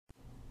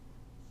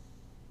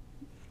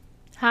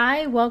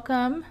Hi,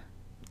 welcome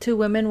to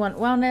Women Want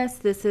Wellness.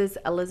 This is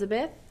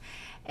Elizabeth,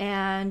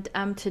 and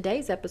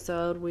today's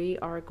episode we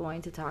are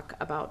going to talk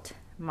about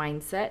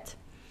mindset.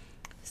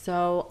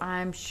 So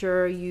I'm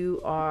sure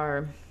you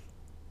are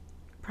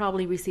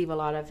probably receive a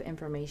lot of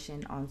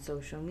information on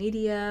social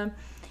media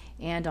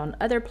and on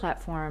other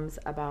platforms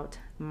about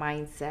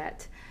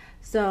mindset.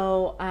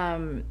 So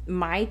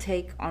my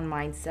take on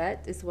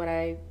mindset is what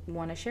I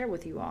want to share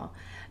with you all.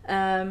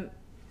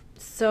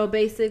 So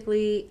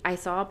basically, I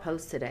saw a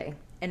post today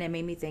and it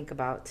made me think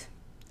about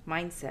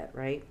mindset,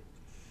 right?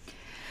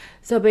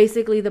 So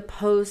basically, the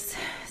post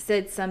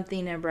said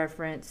something in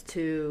reference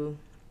to,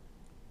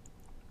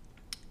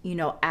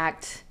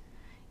 act,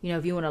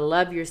 if you want to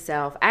love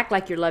yourself, act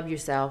like you love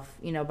yourself,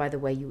 by the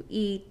way you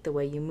eat, the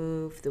way you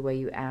move, the way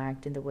you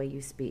act, and the way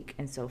you speak,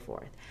 and so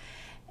forth.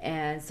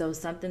 And so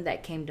something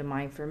that came to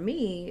mind for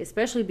me,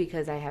 especially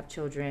because I have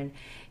children,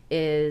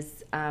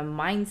 is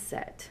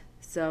mindset.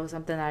 So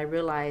something I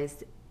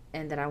realized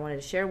and that I wanted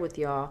to share with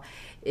y'all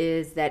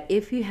is that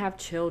if you have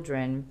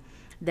children,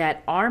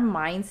 that our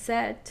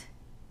mindset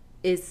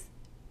is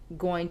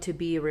going to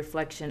be a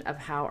reflection of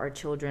how our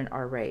children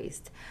are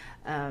raised.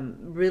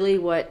 Really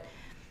what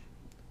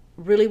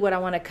I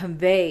want to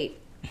convey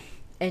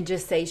and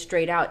just say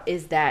straight out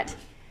is that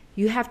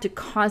you have to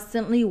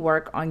constantly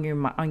work on your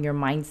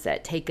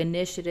mindset. Take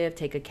initiative,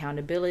 take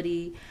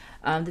accountability.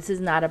 This is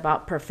not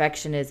about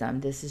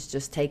perfectionism. This is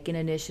just taking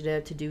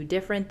initiative to do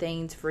different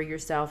things for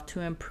yourself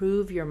to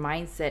improve your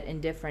mindset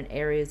in different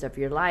areas of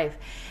your life.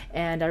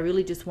 And I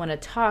really just want to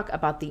talk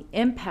about the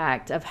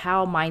impact of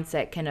how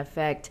mindset can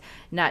affect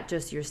not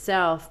just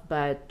yourself,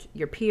 but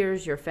your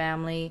peers, your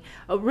family,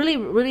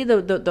 really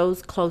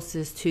those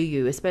closest to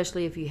you,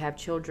 especially if you have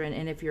children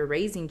and if you're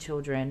raising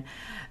children.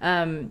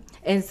 And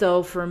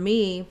so for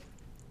me,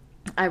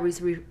 I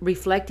was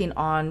reflecting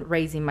on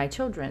raising my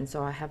children.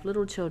 So I have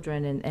little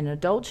children and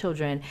adult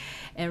children.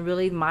 And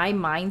really my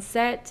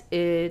mindset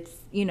is,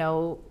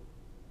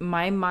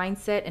 my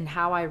mindset and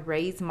how I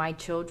raise my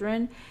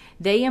children,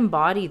 they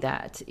embody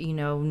that,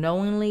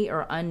 knowingly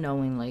or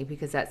unknowingly,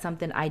 because that's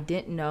something I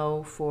didn't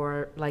know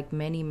for like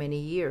many, many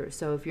years.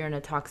 So if you're in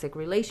a toxic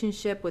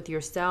relationship with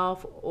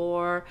yourself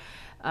or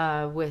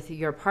with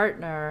your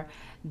partner,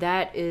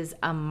 that is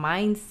a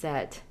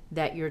mindset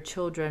that your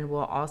children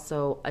will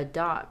also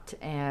adopt.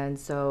 And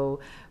so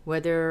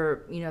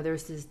whether,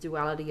 there's this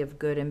duality of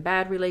good and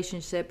bad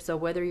relationships. So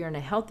whether you're in a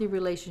healthy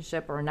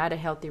relationship or not a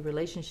healthy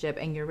relationship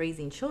and you're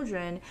raising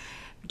children,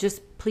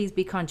 just please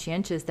be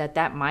conscientious that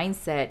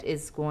mindset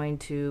is going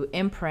to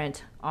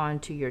imprint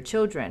onto your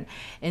children.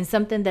 And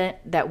something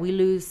that we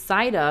lose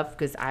sight of,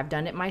 because I've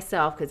done it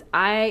myself, because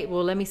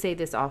let me say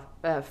this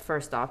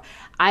first off,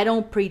 I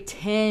don't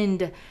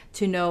pretend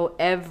to know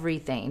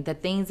everything. The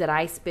things that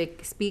I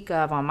speak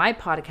of on my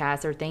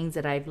podcast are things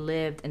that I've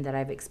lived and that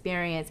I've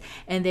experienced,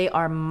 and they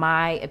are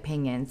my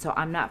opinions. So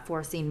I'm not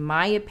forcing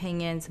my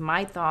opinions,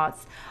 my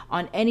thoughts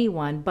on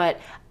anyone,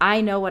 but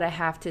I know what I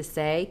have to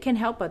say can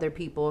help other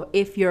people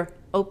if you're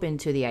open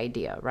to the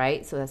idea,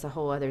 right? So that's a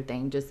whole other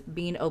thing, just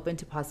being open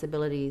to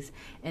possibilities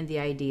and the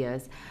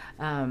ideas.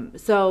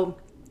 So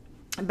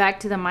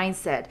back to the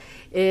mindset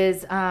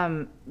is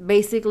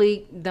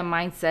basically the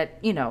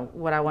mindset,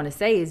 what I want to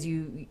say is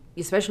you,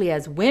 especially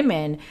as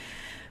women,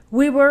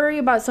 we worry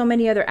about so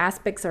many other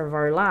aspects of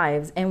our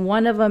lives. And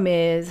one of them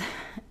is,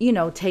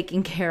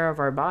 taking care of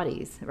our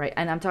bodies, right?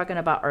 And I'm talking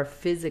about our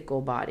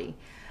physical body.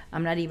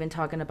 I'm not even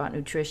talking about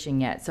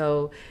nutrition yet.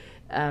 So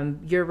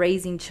you're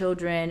raising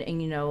children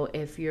and,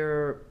 if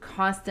you're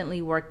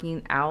constantly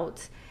working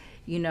out,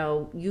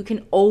 you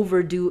can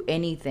overdo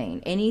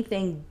anything.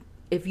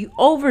 If you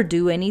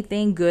overdo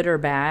anything, good or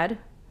bad,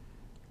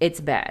 it's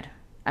bad.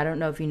 I don't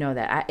know if you know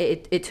that.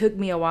 It took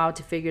me a while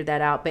to figure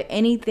that out, but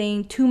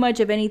too much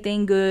of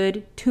anything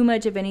good, too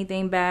much of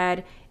anything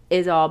bad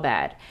is all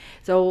bad.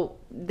 So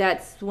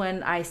that's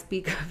when I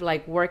speak of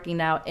like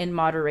working out in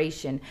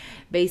moderation.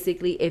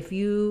 Basically, if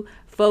you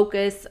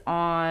focus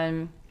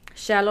on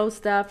shallow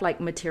stuff like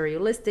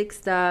materialistic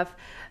stuff,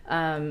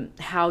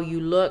 how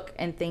you look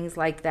and things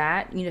like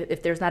that,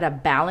 if there's not a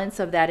balance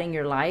of that in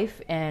your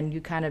life and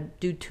you kind of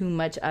do too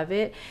much of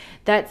it,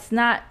 that's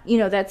not,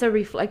 that's a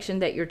reflection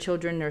that your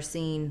children are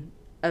seeing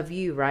of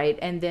you, right?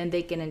 And then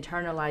they can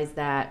internalize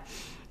that,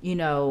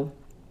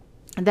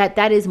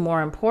 that is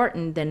more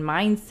important than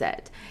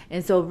mindset.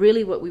 And so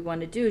really what we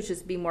want to do is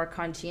just be more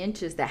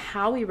conscientious that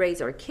how we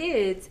raise our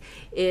kids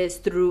is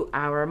through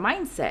our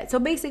mindset. So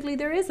basically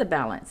there is a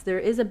balance. There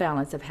is a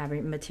balance of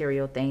having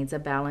material things, a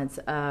balance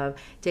of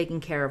taking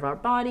care of our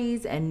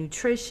bodies and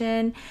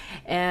nutrition.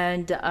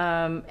 And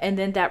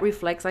then that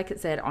reflects, like I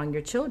said, on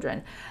your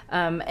children.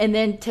 And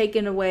then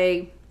taking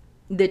away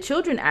the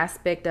children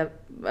aspect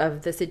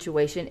of the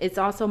situation, it's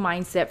also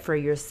mindset for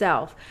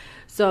yourself.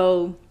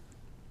 So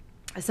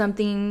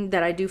something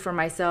that I do for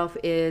myself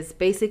is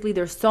basically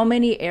there's so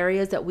many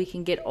areas that we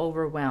can get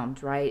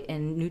overwhelmed, right?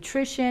 And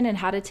nutrition and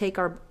how to take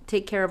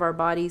care of our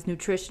bodies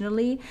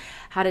nutritionally,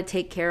 how to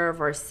take care of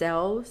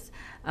ourselves,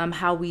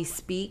 how we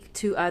speak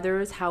to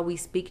others, how we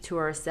speak to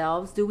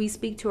ourselves. Do we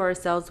speak to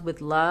ourselves with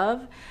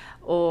love?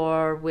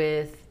 or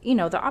with, you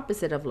know, the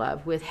opposite of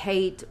love, with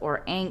hate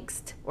or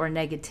angst or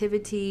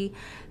negativity.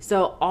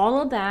 So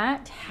all of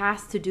that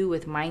has to do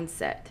with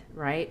mindset,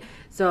 right?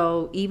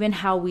 So even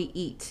how we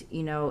eat,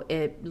 you know,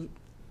 it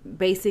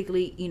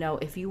basically, you know,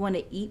 if you want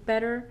to eat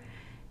better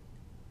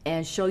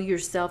and show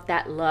yourself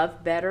that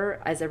love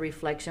better as a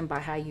reflection by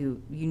how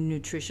you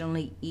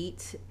nutritionally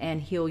eat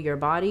and heal your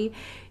body,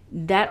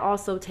 that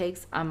also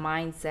takes a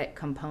mindset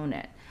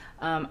component.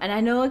 And I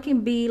know it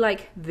can be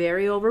like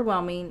very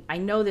overwhelming. I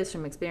know this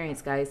from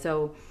experience, guys.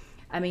 So,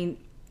 I mean,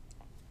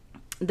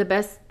 the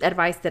best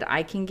advice that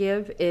I can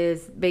give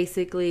is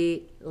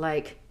basically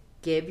like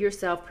give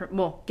yourself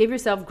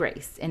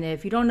grace. And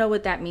if you don't know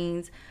what that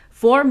means,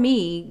 for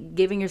me,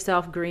 giving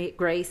yourself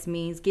grace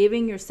means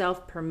giving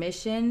yourself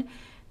permission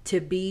to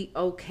be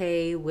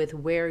okay with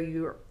where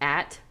you're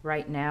at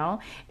right now.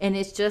 And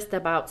it's just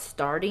about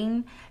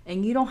starting,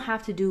 and you don't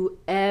have to do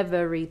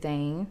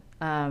everything,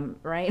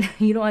 right?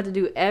 You don't have to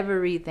do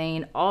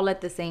everything all at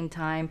the same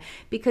time,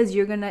 because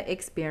you're going to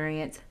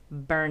experience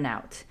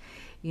burnout.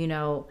 You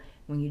know,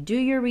 when you do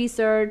your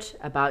research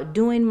about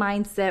doing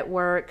mindset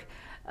work,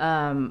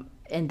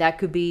 and that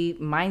could be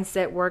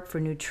mindset work for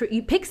nutrition.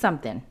 You pick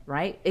something,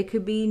 right? It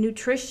could be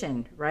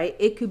nutrition, right?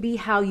 It could be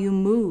how you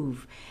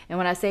move. And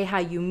when I say how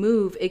you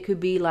move, it could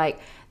be like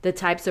the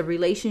types of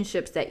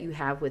relationships that you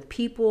have with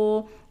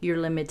people, your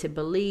limited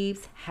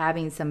beliefs,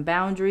 having some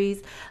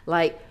boundaries.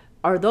 Like,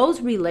 are those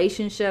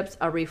relationships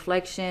a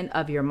reflection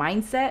of your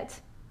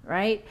mindset,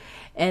 right?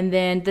 And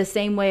then the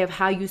same way of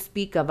how you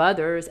speak of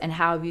others and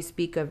how you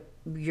speak of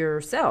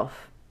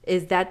yourself.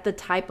 Is that the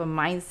type of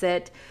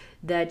mindset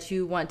that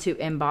you want to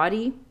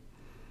embody?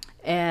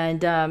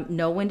 And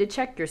know when to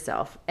check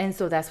yourself. And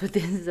so that's what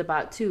this is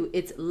about too.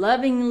 It's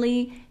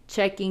lovingly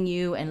checking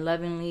you and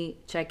lovingly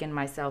checking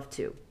myself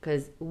too,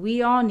 because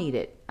we all need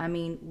it. I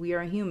mean, we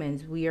are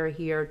humans. We are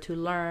here to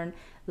learn,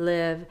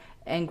 live,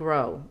 and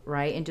grow,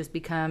 right? And just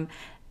become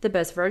the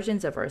best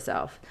versions of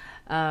ourselves.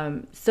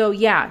 So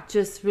yeah,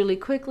 just really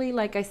quickly,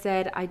 like I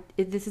said,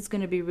 this is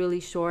going to be really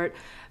short,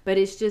 but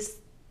it's just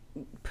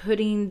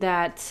putting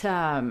that,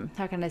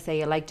 how can I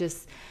say it? Like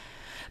just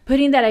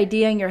putting that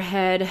idea in your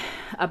head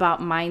about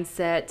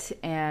mindset,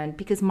 and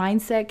because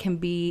mindset can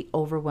be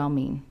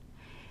overwhelming,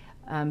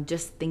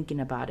 just thinking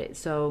about it.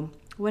 So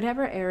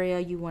whatever area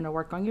you want to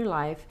work on your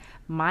life,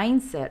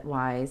 mindset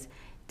wise,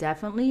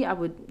 definitely I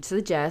would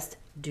suggest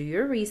do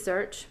your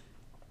research.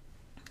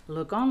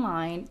 Look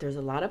online. There's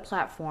a lot of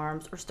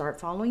platforms, or start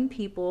following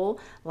people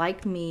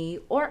like me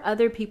or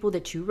other people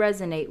that you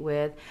resonate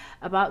with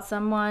about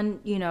someone,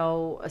 you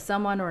know,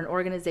 someone or an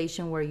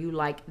organization where you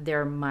like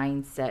their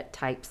mindset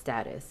type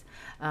status.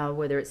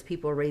 Whether it's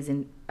people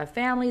raising a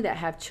family that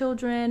have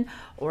children,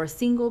 or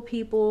single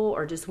people,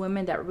 or just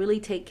women that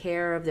really take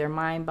care of their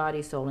mind,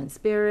 body, soul, and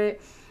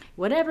spirit.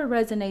 Whatever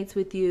resonates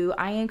with you,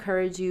 I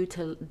encourage you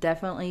to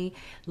definitely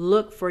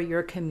look for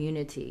your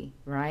community,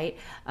 right?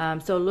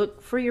 So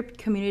look for your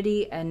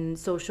community and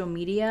social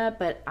media,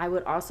 but I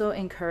would also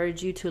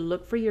encourage you to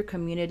look for your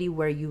community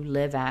where you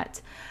live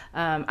at.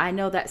 I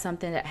know that's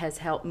something that has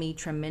helped me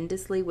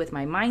tremendously with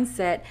my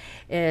mindset,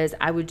 is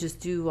I would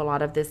just do a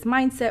lot of this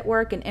mindset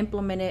work and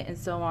implement it and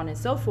so on and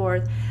so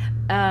forth.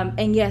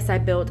 And yes, I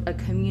built a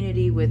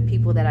community with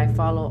people that I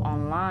follow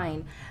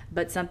online,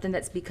 but something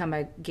that's become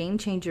a game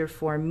changer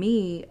for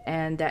me,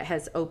 and that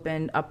has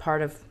opened a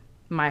part of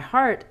my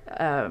heart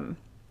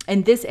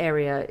in this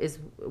area, is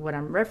what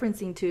I'm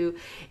referencing to,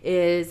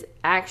 is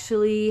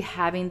actually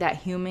having that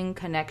human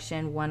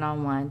connection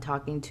one-on-one,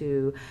 talking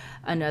to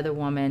another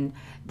woman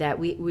that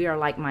we are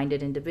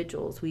like-minded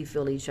individuals. We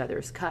fill each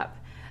other's cup.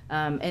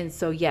 And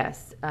so,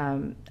 yes,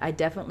 I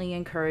definitely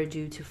encourage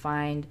you to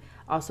find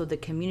also the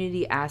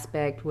community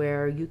aspect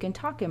where you can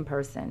talk in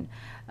person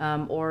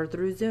or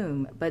through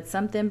Zoom, but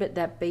something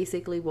that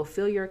basically will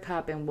fill your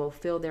cup and will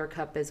fill their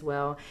cup as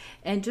well.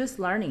 And just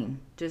learning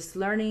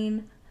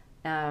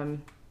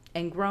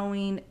and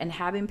growing and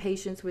having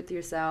patience with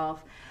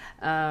yourself.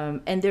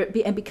 And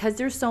because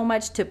there's so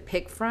much to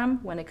pick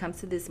from when it comes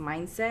to this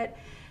mindset,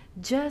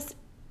 just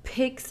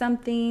pick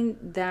something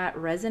that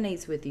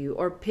resonates with you,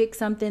 or pick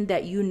something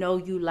that you know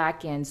you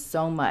lack in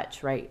so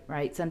much,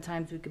 right?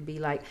 Sometimes we could be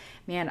like,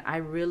 man, I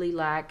really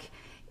lack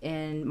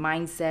in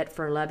mindset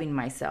for loving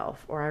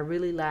myself, or I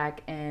really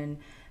lack in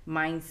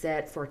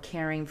mindset for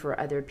caring for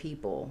other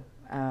people.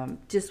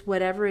 Just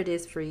whatever it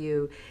is for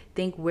you,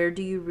 think, where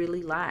do you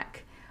really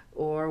lack?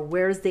 Or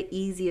where's the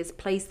easiest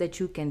place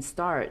that you can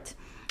start?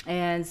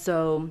 And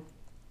so,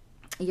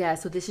 yeah,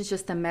 so this is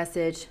just a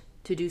message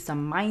to do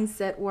some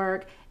mindset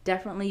work.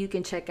 Definitely you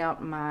can check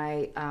out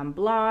my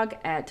blog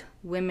at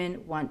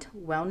Women Want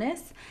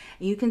Wellness.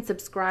 You can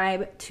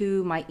subscribe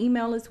to my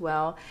email as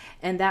well,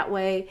 and that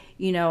way,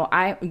 you know,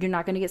 you're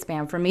not going to get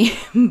spam from me.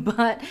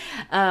 But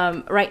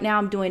right now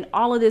I'm doing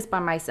all of this by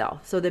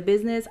myself. So the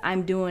business,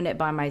 I'm doing it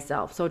by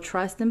myself. So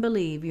trust and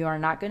believe, you are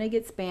not going to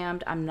get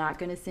spammed. I'm not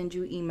going to send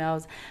you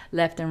emails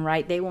left and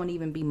right. They won't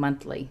even be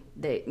monthly.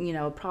 They, you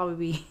know, probably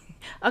be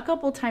a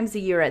couple times a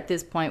year at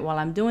this point, while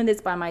I'm doing this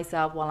by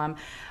myself, while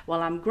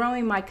I'm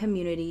growing my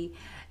community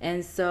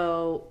And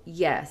so,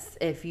 yes,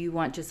 if you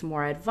want just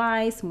more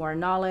advice, more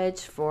knowledge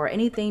for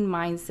anything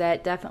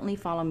mindset, definitely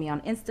follow me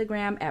on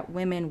Instagram at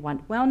Women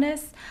Want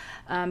Wellness.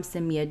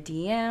 Send me a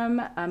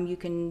DM. You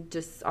can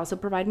just also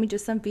provide me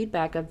just some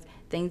feedback of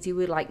things you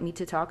would like me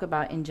to talk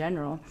about in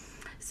general.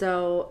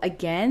 So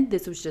again,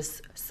 this was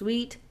just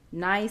sweet,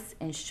 nice,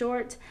 and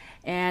short.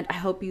 And I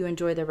hope you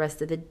enjoy the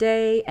rest of the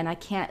day. And I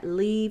can't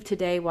leave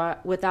today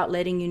without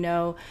letting you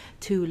know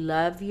to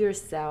love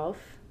yourself,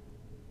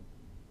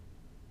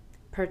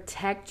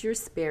 protect your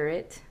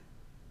spirit.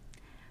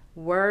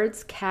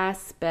 Words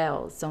cast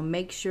spells. So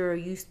make sure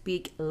you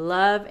speak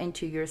love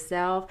into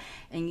yourself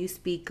and you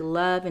speak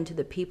love into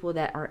the people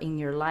that are in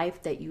your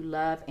life that you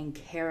love and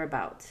care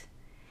about.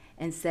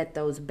 And set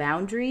those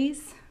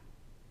boundaries.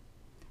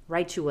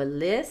 Write you a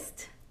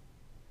list.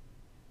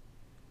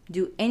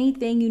 Do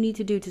anything you need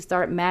to do to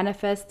start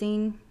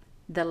manifesting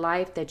the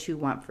life that you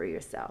want for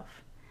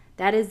yourself.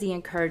 That is the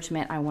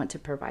encouragement I want to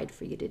provide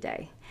for you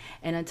today.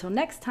 And until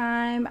next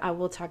time, I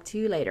will talk to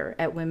you later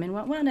at Women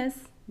Want Wellness.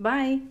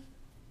 Bye.